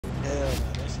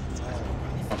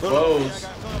close.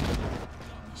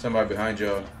 Somebody behind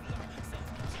y'all.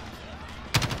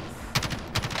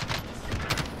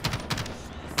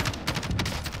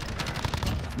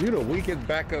 You the weakest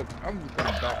backup. I'm just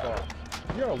gonna back off.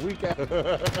 You're a weak ass.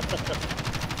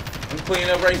 I'm cleaning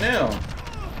up right now.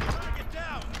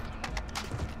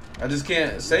 I just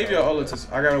can't save y'all all the time.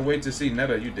 I gotta wait to see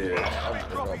Netta. You did.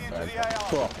 Fuck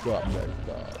up next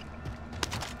time.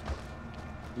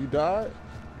 You died?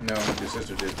 No, your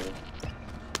sister did though.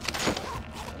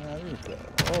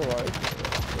 Alright.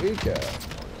 Weak ass.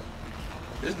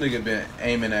 This nigga been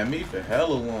aiming at me for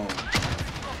hella long.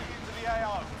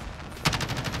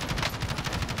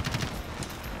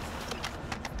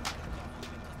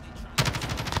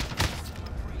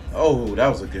 Oh, that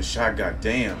was a good shot,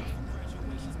 goddamn.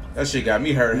 That shit got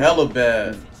me hurt hella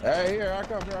bad. Hey, here I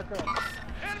come,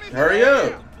 Hurry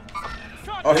up.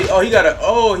 He got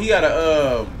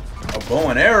a bow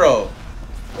and arrow.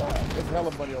 There's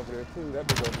hella money over there too. That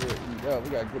nigga over there eat up. We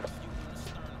gotta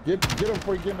get him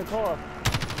before you get in the car.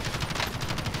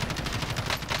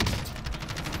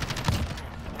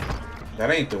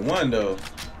 That ain't the one though.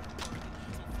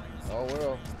 Oh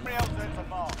well.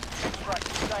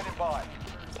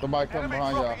 Somebody come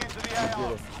behind y'all. Get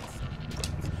him.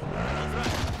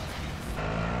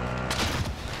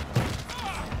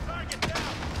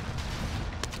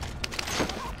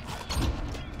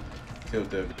 Killed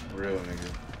that real nigga.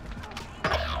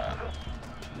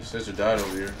 Your sister died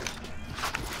over here.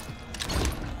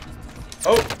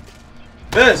 Oh!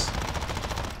 Best!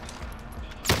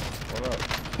 What up?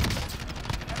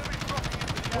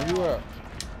 Where you at?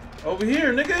 Over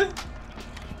here, nigga!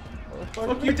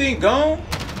 Fuck you think, gone?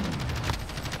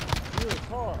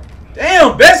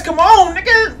 Damn, Best, come on,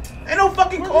 nigga! Ain't no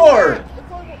fucking car!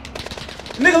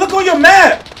 Nigga, look on your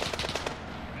map!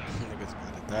 Nigga's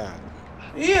about to die.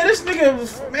 Yeah, this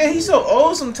nigga, man, he's so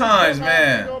old sometimes,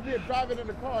 man. Driving in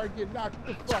the car and get knocked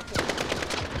the fuck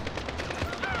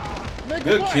out.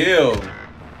 Good kill.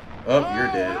 Oh,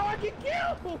 you're dead.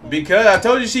 Because I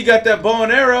told you she got that bow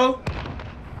and arrow.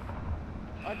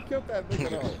 I killed that nigga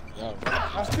though.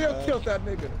 I still killed that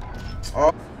nigga.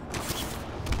 Oh.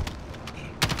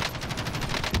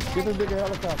 Get this nigga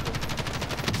helicopter.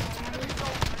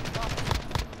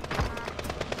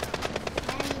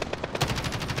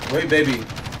 Wait, baby.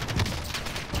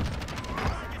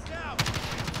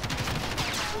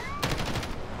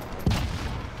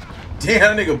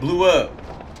 Damn, that nigga blew up.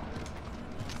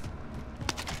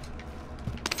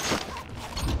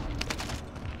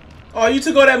 Oh, you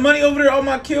took all that money over there, all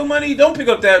my kill money? Don't pick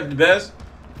up that, Best.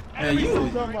 Man,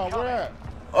 you.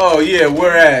 Oh yeah,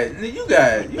 where at? You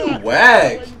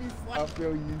whack. I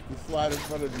feel you used to slide in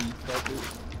front of these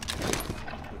fuckers.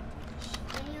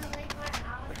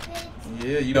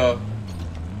 Yeah, you know.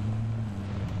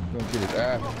 Gonna get his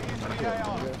ass.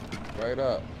 Right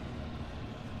up.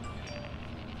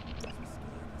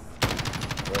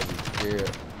 Scared.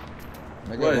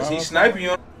 What, is he sniping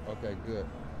you? Okay, good.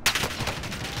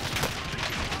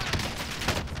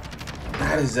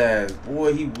 Got his ass.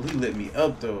 Boy, he lit me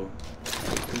up though.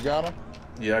 You got him?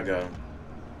 Yeah, I got him.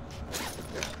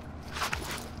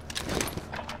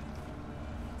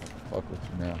 Fuck with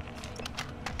you now.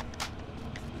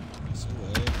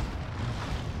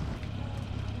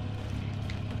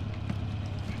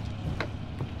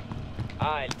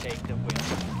 I'll take the wheel.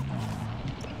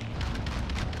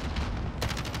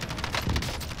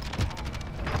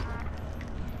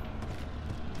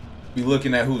 Be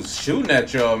looking at who's shooting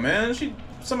at y'all, man.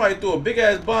 Somebody threw a big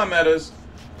ass bomb at us,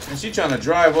 and she trying to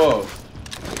drive off.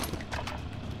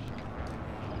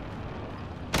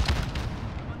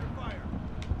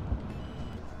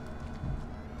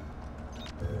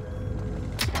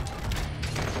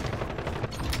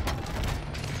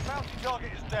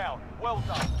 Target is down. Well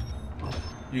done.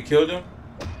 You killed him?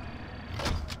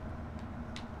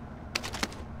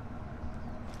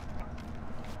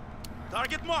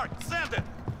 Target marked. Send it.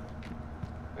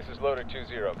 This is Loader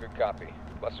 2-0. Good copy.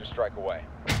 Cluster strike away.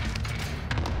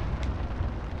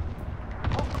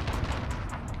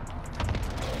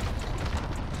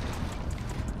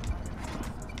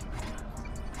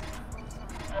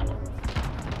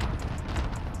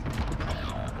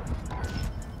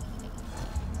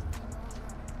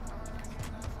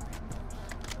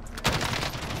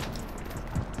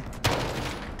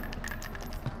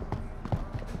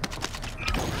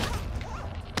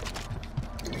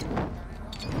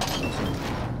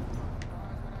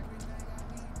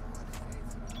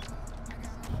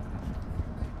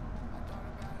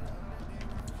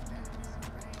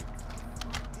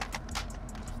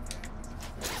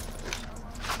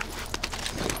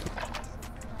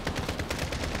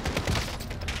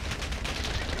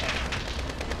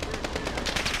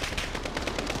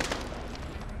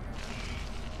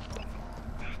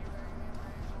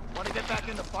 back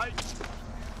in the fight.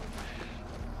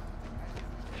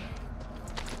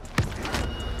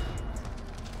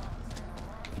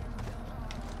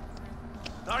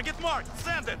 Target marked.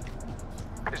 Send it.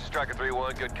 This is Striker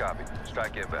 3-1. Good copy.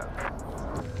 Strike inbound.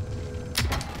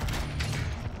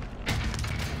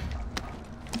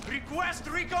 Request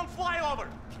recon flyover.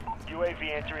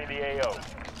 UAV entering the AO.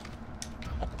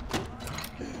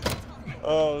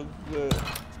 Oh shit.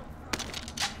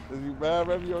 Is you mad,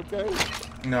 Revy? You okay?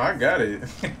 No, I got it.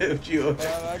 If you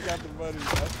I got the money.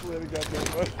 I swear to got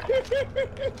that money.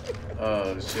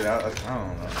 oh shit, I don't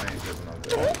know. I ain't tripping on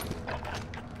that.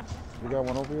 We got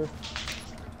one over here.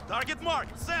 Target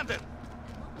marked. Send it.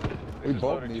 We This is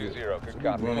both loader need it. 2-0. Good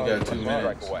copy. We only got 2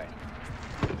 minutes. Strike away.